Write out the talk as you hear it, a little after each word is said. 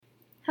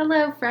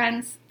Hello,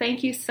 friends.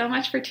 Thank you so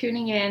much for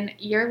tuning in.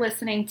 You're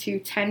listening to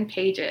 10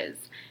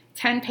 Pages.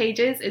 10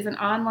 Pages is an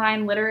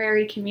online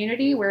literary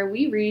community where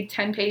we read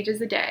 10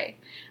 pages a day.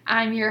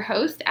 I'm your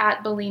host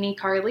at Bellini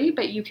Carly,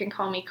 but you can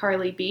call me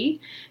Carly B,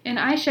 and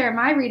I share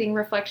my reading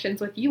reflections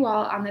with you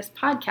all on this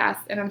podcast,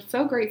 and I'm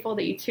so grateful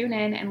that you tune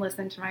in and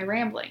listen to my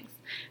ramblings.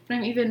 But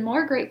I'm even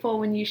more grateful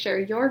when you share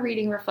your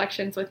reading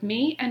reflections with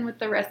me and with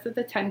the rest of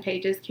the 10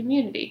 Pages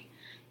community.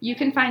 You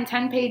can find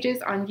 10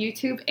 Pages on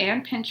YouTube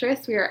and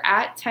Pinterest. We are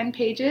at 10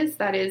 Pages,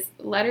 that is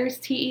letters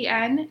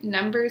TEN,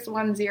 numbers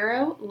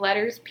 10,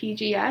 letters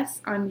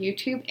PGS on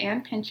YouTube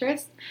and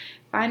Pinterest.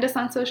 Find us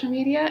on social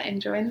media and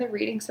join the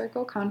Reading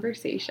Circle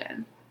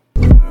conversation.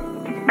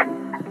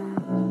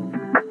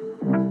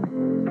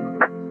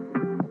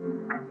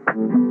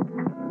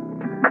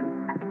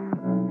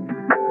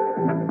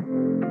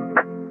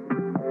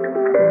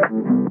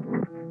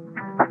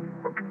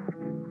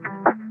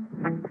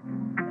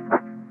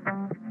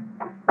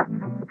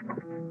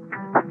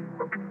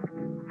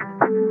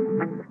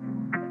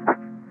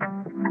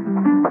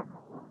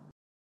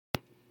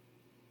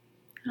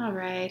 All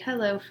right,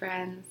 hello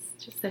friends.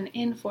 Just an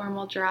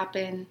informal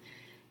drop-in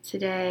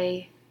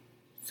today,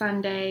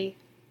 Sunday,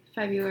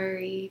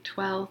 February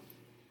 12th,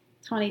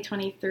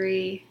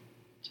 2023.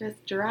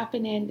 Just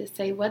dropping in to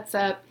say what's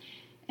up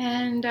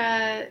and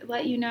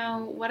let you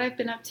know what I've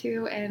been up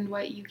to and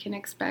what you can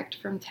expect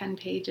from 10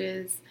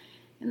 Pages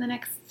in the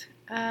next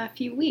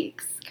few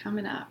weeks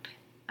coming up.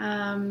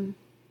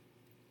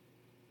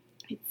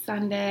 It's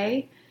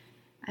Sunday.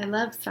 I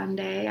love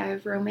Sunday.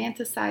 I've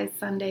romanticized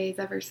Sundays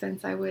ever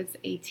since I was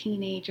a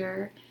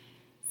teenager.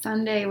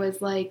 Sunday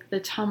was like the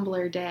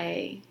Tumblr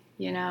day,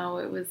 you know,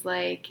 it was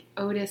like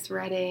Otis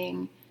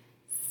Redding,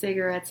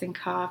 cigarettes and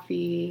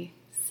coffee,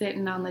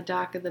 sitting on the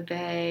dock of the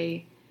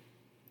bay,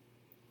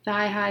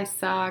 thigh-high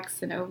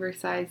socks and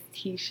oversized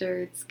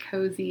t-shirts,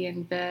 cozy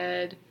in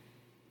bed,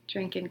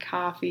 drinking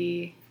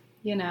coffee,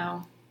 you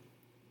know,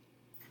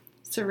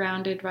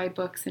 surrounded by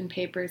books and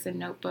papers and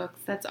notebooks.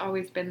 That's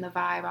always been the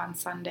vibe on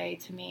Sunday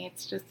to me.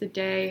 It's just a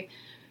day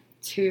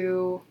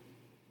to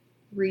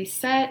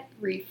reset,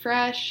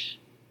 refresh,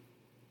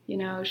 you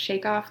know,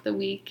 shake off the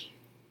week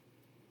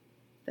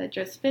that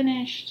just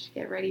finished,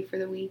 get ready for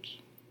the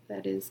week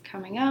that is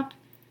coming up.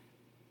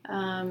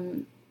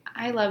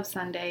 I love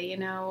Sunday, you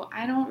know.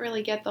 I don't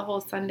really get the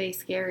whole Sunday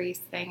scaries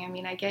thing. I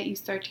mean, I get you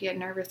start to get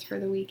nervous for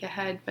the week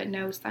ahead, but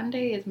no,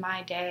 Sunday is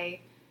my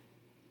day.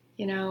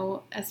 You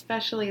know,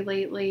 especially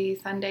lately,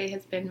 Sunday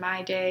has been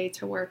my day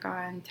to work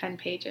on 10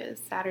 Pages,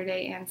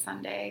 Saturday and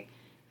Sunday.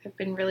 I've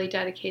been really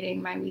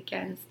dedicating my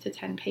weekends to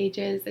 10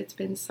 Pages. It's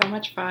been so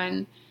much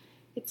fun.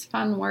 It's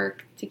fun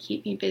work to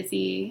keep me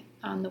busy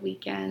on the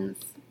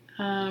weekends.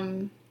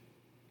 Some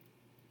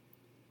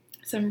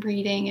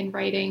reading and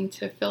writing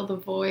to fill the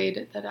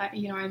void that I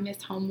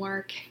miss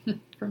homework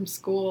from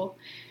school.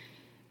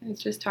 I was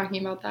just talking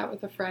about that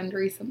with a friend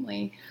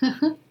recently.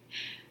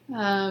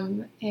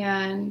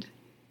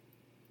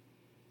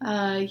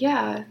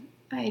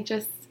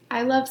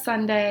 I love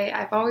Sunday.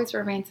 I've always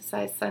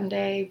romanticized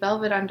Sunday.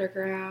 Velvet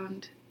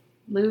Underground,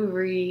 Lou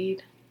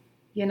Reed,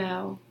 you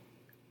know,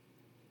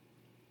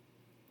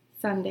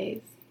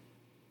 Sundays.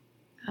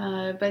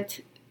 But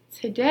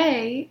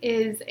today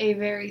is a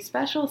very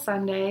special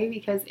Sunday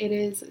because it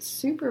is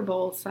Super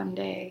Bowl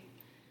Sunday.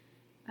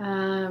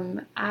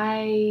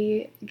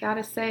 I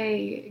gotta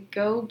say,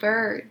 go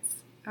Birds.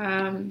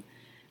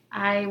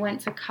 I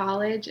went to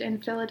college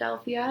in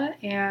Philadelphia,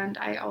 and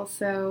I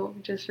also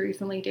just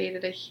recently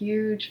dated a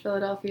huge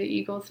Philadelphia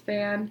Eagles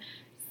fan.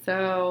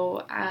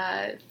 So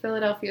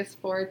Philadelphia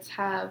sports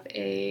have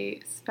a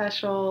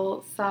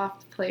special,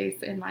 soft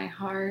place in my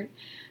heart.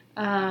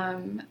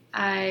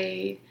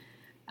 I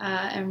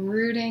am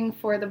rooting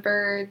for the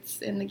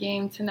Birds in the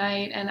game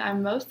tonight, and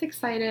I'm most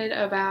excited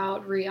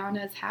about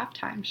Rihanna's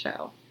halftime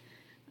show.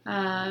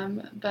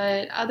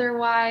 But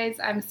otherwise,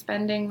 I'm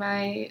spending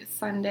my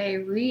Sunday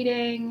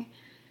reading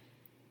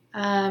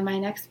my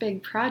next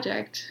big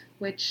project,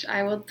 which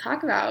I will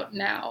talk about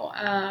now.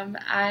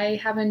 I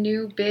have a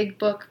new big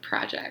book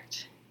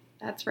project.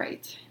 That's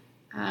right.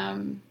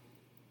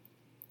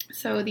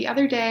 So the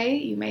other day,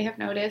 you may have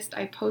noticed,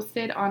 I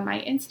posted on my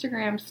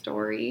Instagram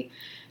story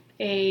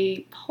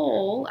a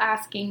poll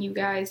asking you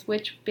guys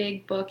which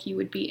big book you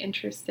would be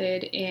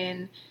interested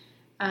in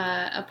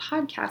a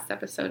podcast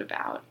episode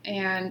about,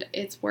 and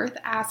it's worth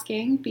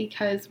asking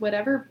because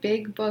whatever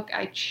big book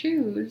I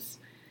choose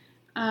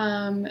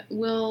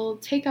will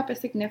take up a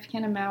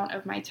significant amount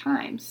of my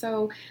time.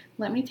 So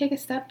let me take a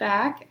step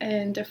back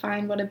and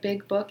define what a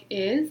big book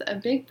is. A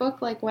big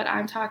book, like what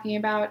I'm talking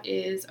about,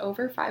 is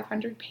over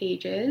 500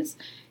 pages.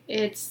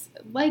 It's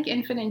like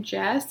Infinite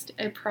Jest,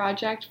 a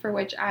project for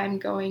which I'm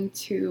going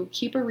to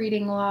keep a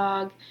reading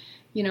log,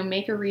 you know,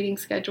 make a reading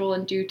schedule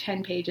and do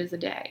 10 pages a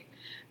day.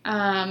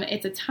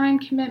 It's a time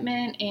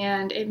commitment,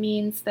 and it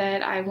means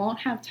that I won't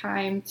have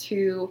time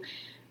to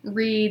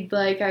read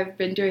like I've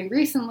been doing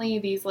recently,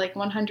 these like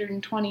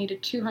 120 to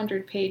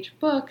 200 page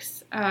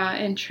books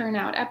and churn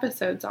out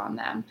episodes on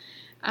them.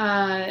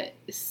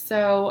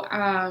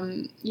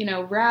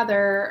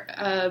 Rather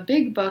a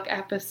big book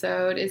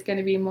episode is going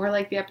to be more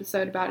like the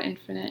episode about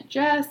Infinite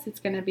Jest. It's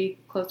going to be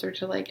closer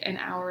to like an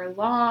hour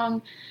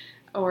long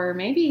or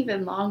maybe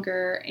even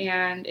longer,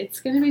 and it's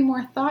going to be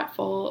more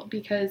thoughtful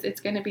because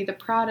it's going to be the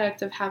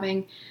product of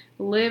having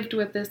lived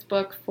with this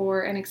book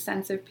for an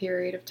extensive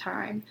period of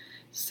time.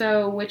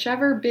 So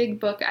whichever big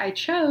book I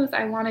chose,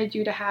 I wanted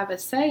you to have a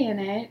say in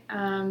it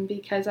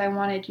because I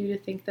wanted you to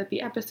think that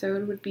the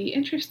episode would be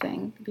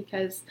interesting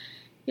because,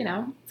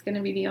 it's going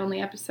to be the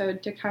only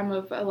episode to come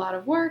of a lot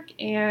of work,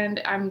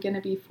 and I'm going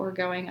to be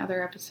foregoing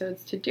other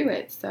episodes to do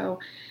it. So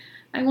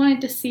I wanted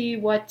to see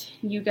what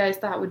you guys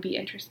thought would be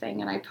interesting,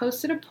 and I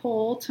posted a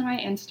poll to my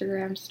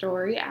Instagram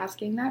story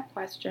asking that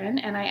question,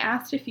 and I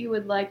asked if you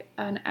would like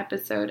an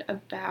episode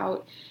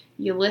about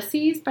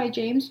Ulysses by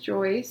James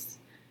Joyce,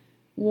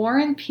 War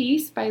and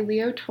Peace by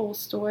Leo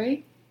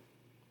Tolstoy,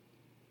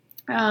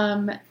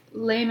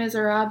 Les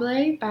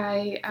Miserables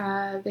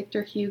by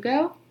Victor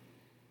Hugo,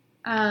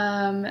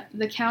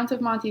 The Count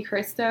of Monte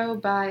Cristo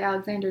by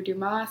Alexander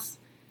Dumas,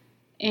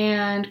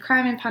 and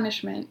Crime and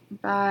Punishment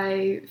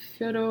by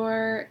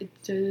Fyodor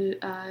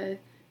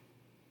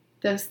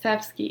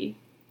Dostoevsky.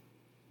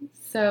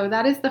 So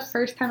that is the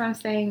first time I'm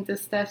saying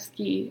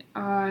Dostoevsky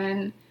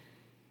on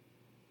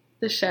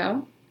the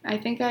show. I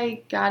think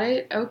I got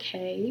it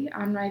okay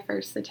on my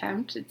first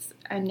attempt. It's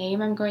a name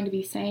I'm going to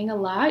be saying a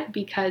lot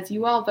because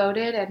you all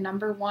voted, and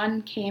number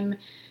one came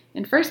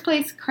in first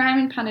place, Crime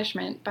and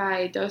Punishment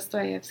by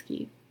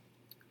Dostoevsky.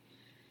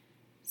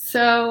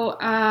 So,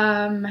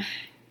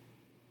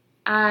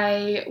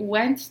 I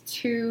went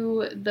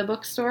to the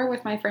bookstore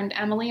with my friend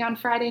Emily on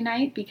Friday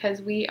night because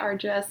we are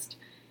just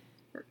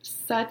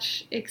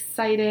such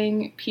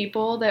exciting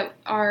people that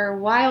our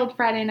wild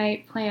Friday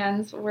night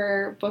plans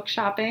were book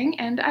shopping,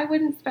 and I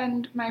wouldn't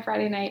spend my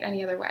Friday night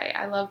any other way.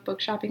 I love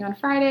book shopping on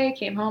Friday,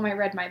 came home, I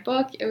read my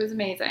book, it was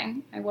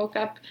amazing. I woke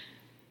up,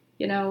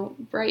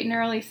 bright and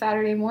early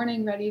Saturday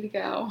morning ready to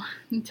go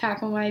and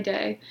tackle my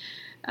day.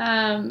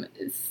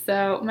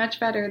 So much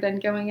better than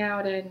going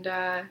out and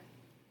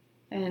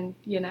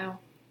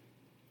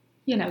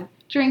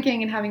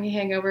drinking and having a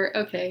hangover.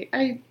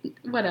 Okay,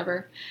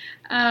 whatever.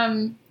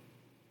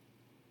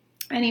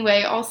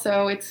 Anyway,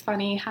 also, it's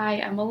funny. Hi,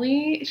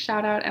 Emily.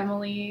 Shout out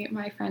Emily,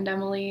 my friend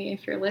Emily,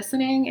 if you're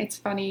listening. It's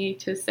funny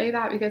to say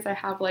that because I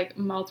have like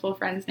multiple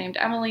friends named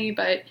Emily,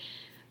 but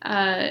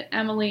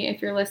Emily, if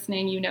you're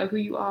listening, you know who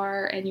you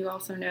are, and you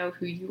also know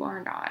who you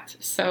are not.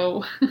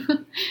 So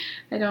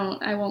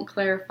I won't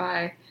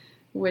clarify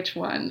which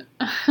one.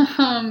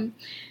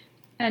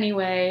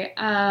 Anyway,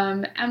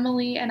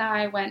 Emily and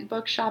I went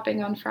book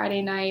shopping on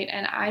Friday night,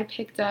 and I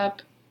picked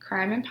up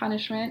Crime and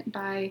Punishment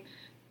by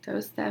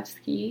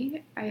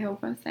Dostoevsky. I hope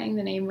I'm saying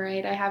the name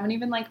right. I haven't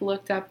even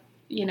looked up,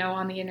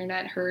 on the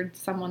internet, heard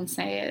someone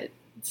say it.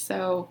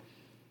 So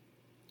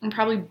I'm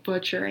probably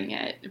butchering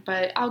it,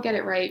 but I'll get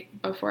it right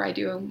before I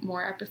do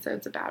more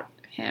episodes about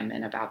him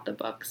and about the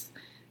books.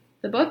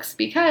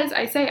 Because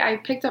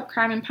I picked up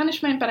Crime and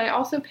Punishment, but I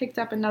also picked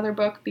up another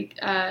book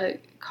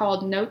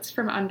called Notes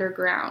from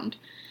Underground.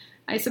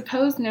 I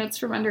suppose Notes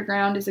from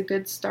Underground is a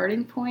good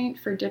starting point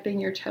for dipping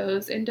your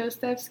toes in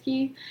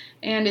Dostoevsky,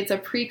 and it's a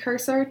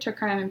precursor to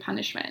Crime and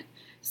Punishment.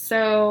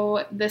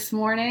 So this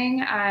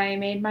morning I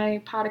made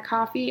my pot of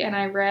coffee and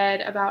I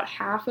read about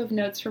half of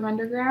Notes from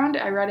Underground.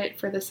 I read it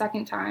for the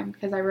second time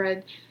because I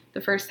read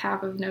the first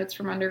half of Notes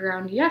from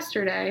Underground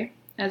yesterday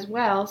as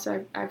well,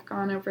 so I've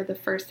gone over the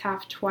first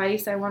half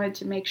twice. I wanted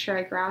to make sure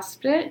I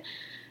grasped it.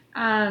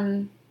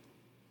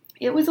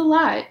 It was a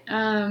lot.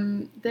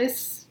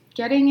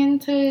 Getting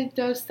into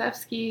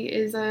Dostoevsky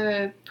is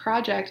a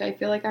project. I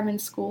feel like I'm in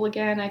school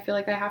again. I feel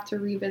like I have to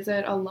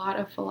revisit a lot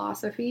of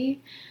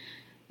philosophy,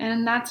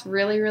 and that's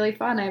really, really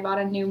fun. I bought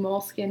a new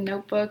Moleskine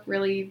notebook,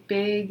 really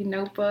big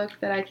notebook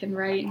that I can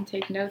write and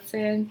take notes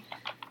in.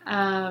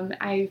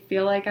 I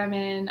feel like I'm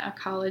in a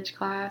college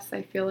class.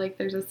 I feel like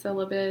there's a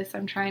syllabus.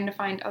 I'm trying to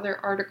find other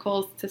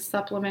articles to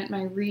supplement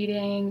my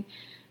reading.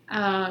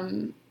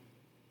 There's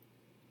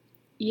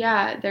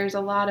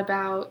a lot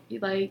about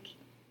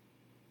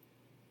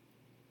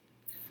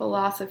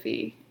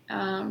philosophy.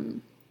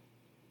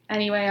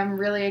 Anyway, I'm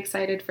really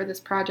excited for this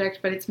project,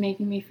 but it's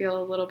making me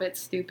feel a little bit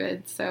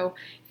stupid. So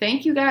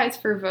thank you guys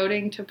for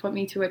voting to put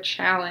me to a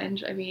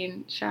challenge. I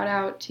mean, shout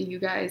out to you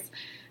guys.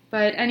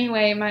 But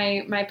anyway,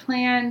 my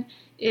plan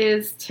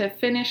is to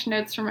finish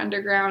Notes from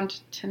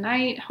Underground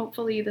tonight.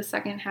 Hopefully the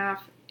second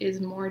half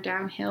is more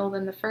downhill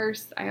than the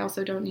first. I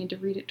also don't need to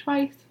read it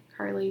twice.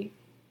 Carly,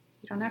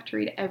 you don't have to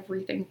read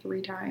everything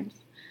 3 times.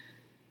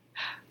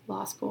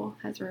 Law school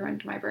has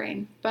ruined my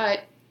brain.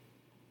 But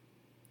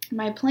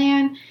my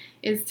plan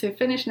is to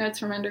finish Notes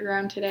from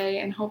Underground today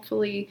and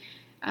hopefully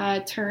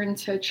turn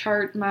to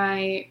chart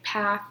my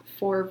path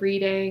for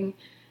reading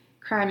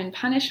Crime and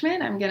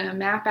Punishment. I'm going to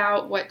map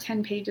out what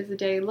 10 pages a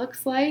day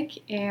looks like,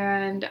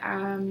 and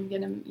I'm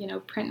going to,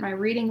 print my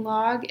reading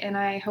log, and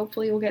I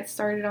hopefully will get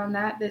started on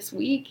that this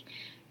week.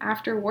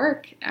 after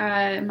work.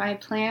 My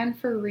plan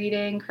for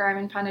reading Crime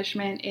and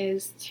Punishment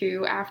is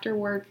to, after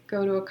work,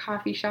 go to a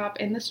coffee shop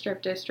in the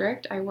Strip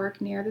District. I work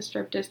near the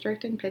Strip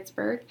District in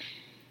Pittsburgh.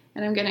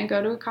 And I'm going to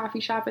go to a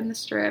coffee shop in the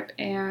Strip,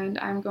 and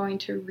I'm going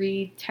to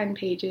read 10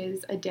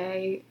 pages a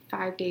day,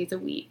 5 days a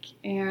week.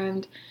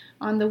 And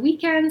on the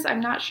weekends,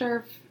 I'm not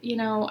sure if,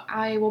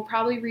 I will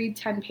probably read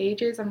 10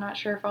 pages. I'm not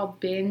sure if I'll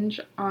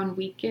binge on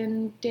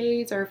weekend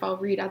days or if I'll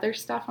read other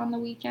stuff on the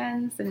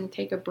weekends and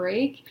take a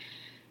break.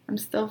 I'm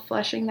still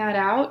fleshing that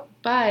out,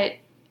 but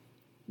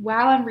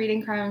while I'm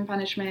reading Crime and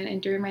Punishment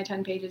and doing my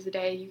 10 pages a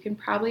day, you can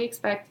probably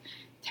expect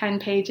 10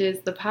 pages,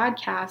 the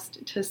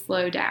podcast, to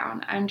slow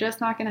down. I'm just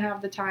not going to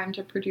have the time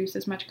to produce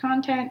as much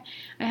content.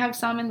 I have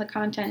some in the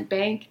content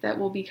bank that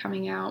will be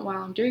coming out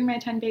while I'm doing my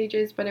 10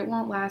 pages, but it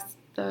won't last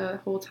the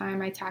whole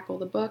time I tackle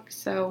the book.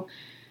 So,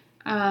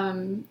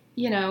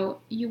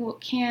 you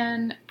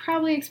can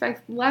probably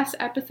expect less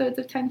episodes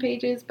of 10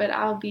 pages, but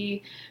I'll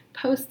be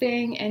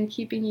posting and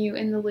keeping you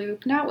in the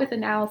loop, not with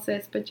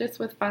analysis, but just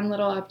with fun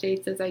little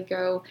updates as I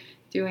go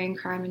doing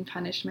Crime and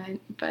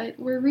Punishment. But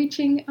we're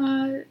reaching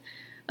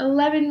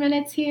 11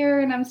 minutes here,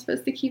 and I'm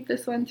supposed to keep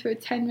this one to a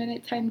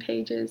 10-minute, 10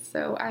 pages,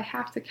 so I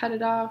have to cut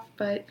it off.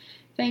 But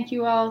thank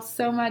you all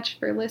so much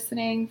for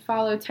listening.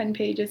 Follow 10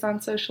 Pages on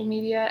social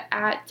media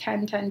at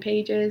 1010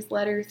 Pages,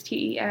 letters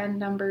TEN,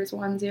 numbers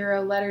 10,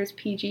 letters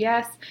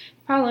PGS.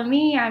 Follow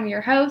me, I'm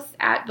your host,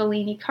 at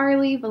Bellini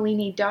Carly,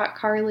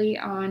 Bellini.Carly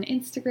on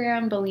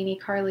Instagram, Bellini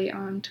Carly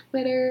on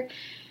Twitter.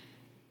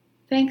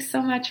 Thanks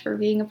so much for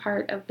being a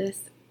part of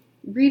this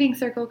reading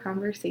circle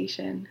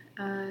conversation.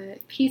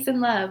 Peace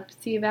and love.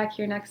 See you back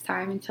here next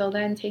time. Until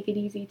then, take it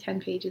easy,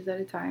 10 pages at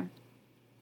a time.